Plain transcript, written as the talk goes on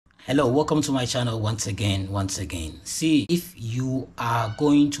Hello, welcome to my channel once again. See, if you are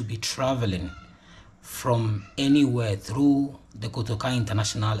going to be traveling from anywhere through the KOTOKA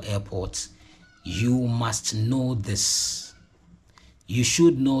International Airport, you must know this. You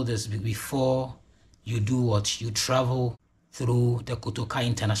should know this before you do what? You travel through the KOTOKA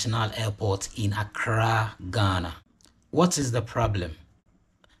International Airport in Accra, Ghana. What is the problem?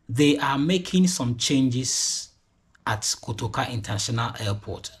 They are making some changes at KOTOKA International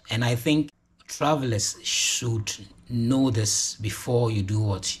Airport, and I think travelers should know this before you do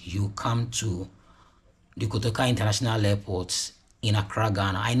what? You come to the KOTOKA International Airport in Accra,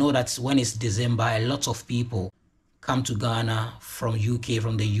 Ghana. I know that when it's December, a lot of people come to Ghana from UK,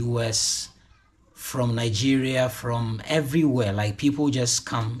 from the US, from Nigeria, from everywhere. Like, people just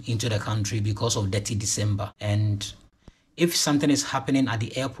come into the country because of dirty December. And if something is happening at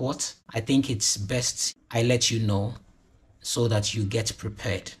the airport, I think it's best I let you know so that you get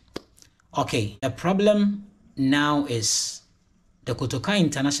prepared. Okay, the problem now is the KOTOKA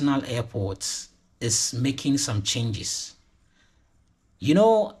International Airport is making some changes. You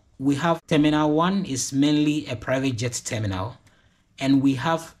know, we have Terminal 1 is mainly a private jet terminal, and we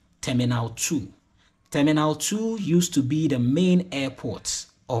have Terminal 2. Terminal 2 used to be the main airport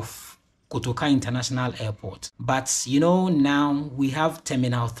of KOTOKA International Airport. But you know, now we have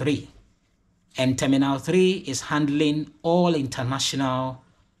Terminal 3. And Terminal 3 is handling all international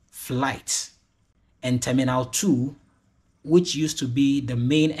flights. And Terminal 2, which used to be the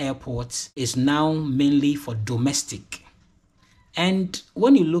main airport, is now mainly for domestic. And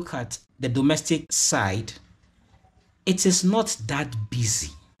when you look at the domestic side, it is not that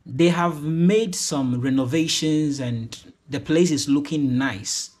busy. They have made some renovations and the place is looking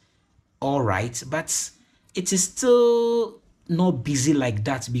nice. All right, but it is still not busy like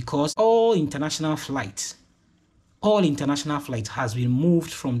that because all international flights has been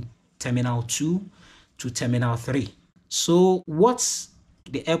moved from Terminal 2 to Terminal 3. So what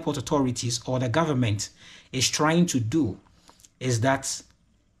the airport authorities or the government is trying to do is that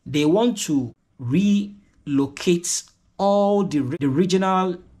they want to relocate all the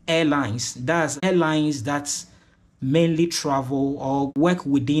regional airlines, that's airlines that mainly travel or work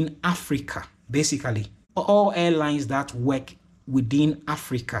within Africa, basically. All airlines that work within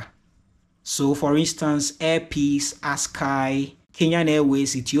Africa. So for instance, Air Peace, ACCRA, Kenyan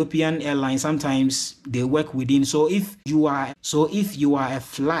Airways, Ethiopian Airlines, sometimes they work within. So if you are a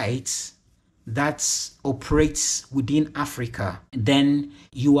flight that operates within Africa, then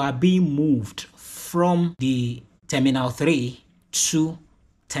you are being moved from the Terminal 3 to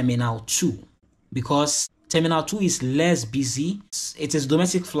Terminal 2 because Terminal 2 is less busy. It is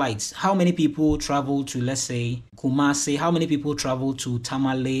domestic flights. How many people travel to, let's say, Kumasi? How many people travel to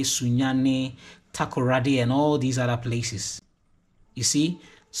Tamale, Sunyani, Takoradi, and all these other places? You see?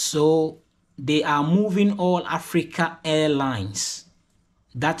 So they are moving all Africa airlines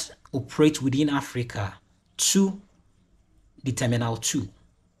that operate within Africa to the Terminal 2.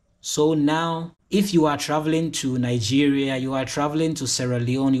 So now, if you are traveling to Nigeria, you are traveling to Sierra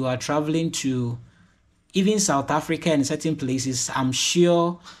Leone, you are traveling to even South Africa and certain places, I'm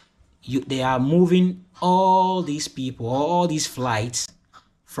sure they are moving all these people, all these flights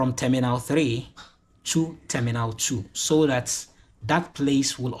from Terminal 3 to Terminal 2 so that that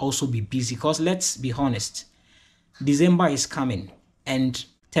place will also be busy. Because let's be honest, December is coming and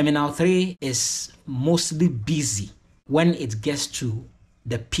Terminal 3 is mostly busy when it gets to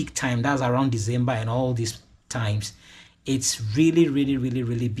the peak time. That's around December and all these times. It's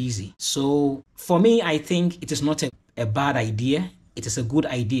really busy. So for me, I think it is not a bad idea. It is a good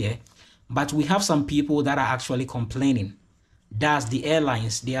idea. But we have some people that are actually complaining. That's the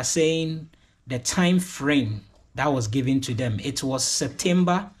airlines. They are saying the time frame that was given to them, it was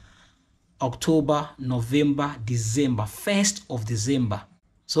September, October, November, December, 1st of December.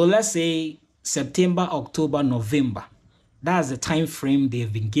 So let's say September, October, November. That's the time frame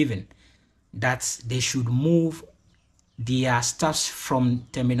they've been given that they should move their staffs from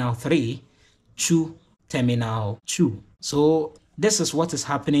Terminal 3 to Terminal 2. So this is what is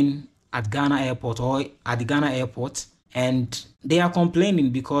happening at Ghana Airport or at the Ghana Airport, and they are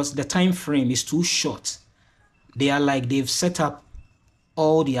complaining because the time frame is too short. They are like, they've set up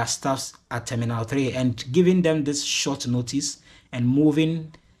all their staffs at Terminal 3 and giving them this short notice and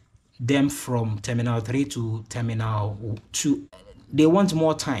moving them from Terminal 3 to Terminal 2. They want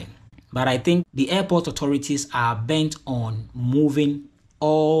more time. But I think the airport authorities are bent on moving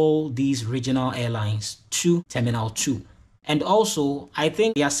all these regional airlines to Terminal 2. And also, I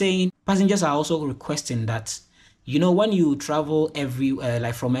think they are saying passengers are also requesting that, you know, when you travel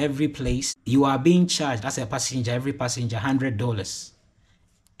like from every place, you are being charged as a passenger, every passenger, $100.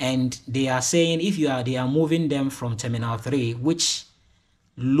 And they are saying they are moving them from Terminal 3, which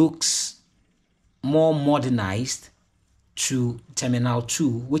looks more modernized, to Terminal 2,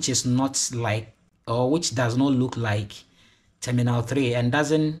 which is not like, or which does not look like Terminal 3 and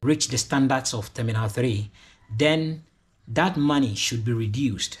doesn't reach the standards of Terminal 3, then that money should be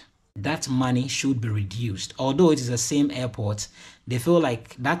reduced. That money should be reduced. Although it is the same airport, they feel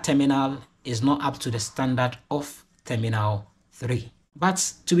like that terminal is not up to the standard of Terminal 3.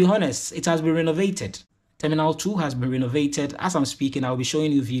 But to be honest, it has been renovated. Terminal 2 has been renovated. As I'm speaking, I'll be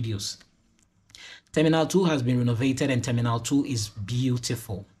showing you videos. Terminal 2 has been renovated and Terminal 2 is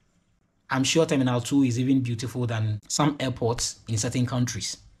beautiful. I'm sure Terminal 2 is even beautiful than some airports in certain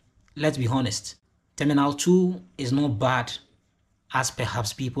countries. Let's be honest. Terminal 2 is not bad as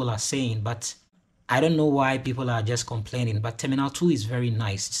perhaps people are saying, but I don't know why people are just complaining. But Terminal 2 is very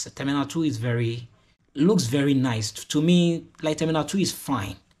nice. Terminal 2 is looks very nice. To me, like, Terminal 2 is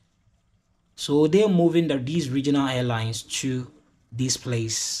fine. So they're moving these regional airlines to this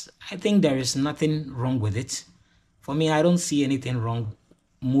place. I think there is nothing wrong with it. For me, I don't see anything wrong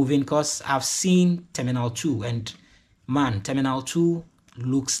moving, because I've seen Terminal 2 and man, Terminal 2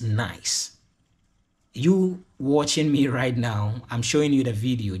 looks nice. You watching me right now, I'm showing you the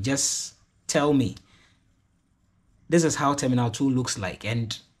video. Just tell me, this is how Terminal 2 looks like,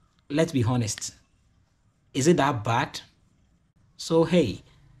 and let's be honest, is it that bad? So hey,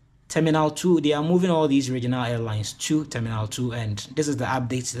 Terminal 2, they are moving all these regional airlines to Terminal 2, and this is the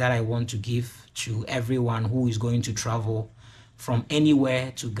updates that I want to give to everyone who is going to travel from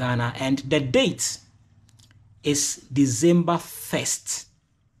anywhere to Ghana. And the date is December 1st.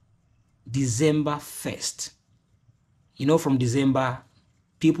 December 1st. You know, from December,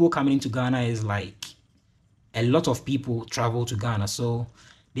 people coming into Ghana is like a lot of people travel to Ghana. So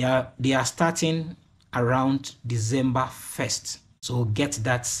they are starting around December 1st. So get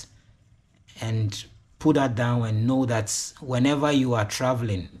that and put that down and know that whenever you are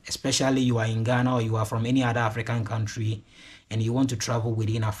traveling, especially you are in Ghana or you are from any other African country and you want to travel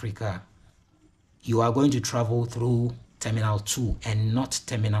within Africa, you are going to travel through Terminal 2 and not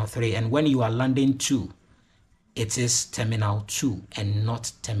Terminal 3. And when you are landing too, it is Terminal 2 and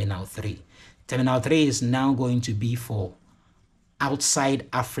not Terminal 3. Terminal 3 is now going to be for outside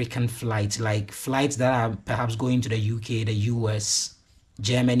African flights, like flights that are perhaps going to the UK, the US,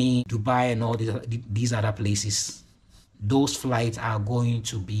 Germany, Dubai, and all these other places. Those flights are going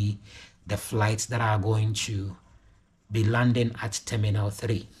to be the flights that are going to be landing at Terminal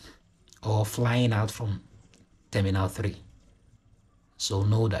 3 or flying out from Terminal 3. So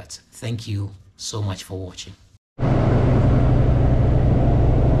know that. Thank you so much for watching.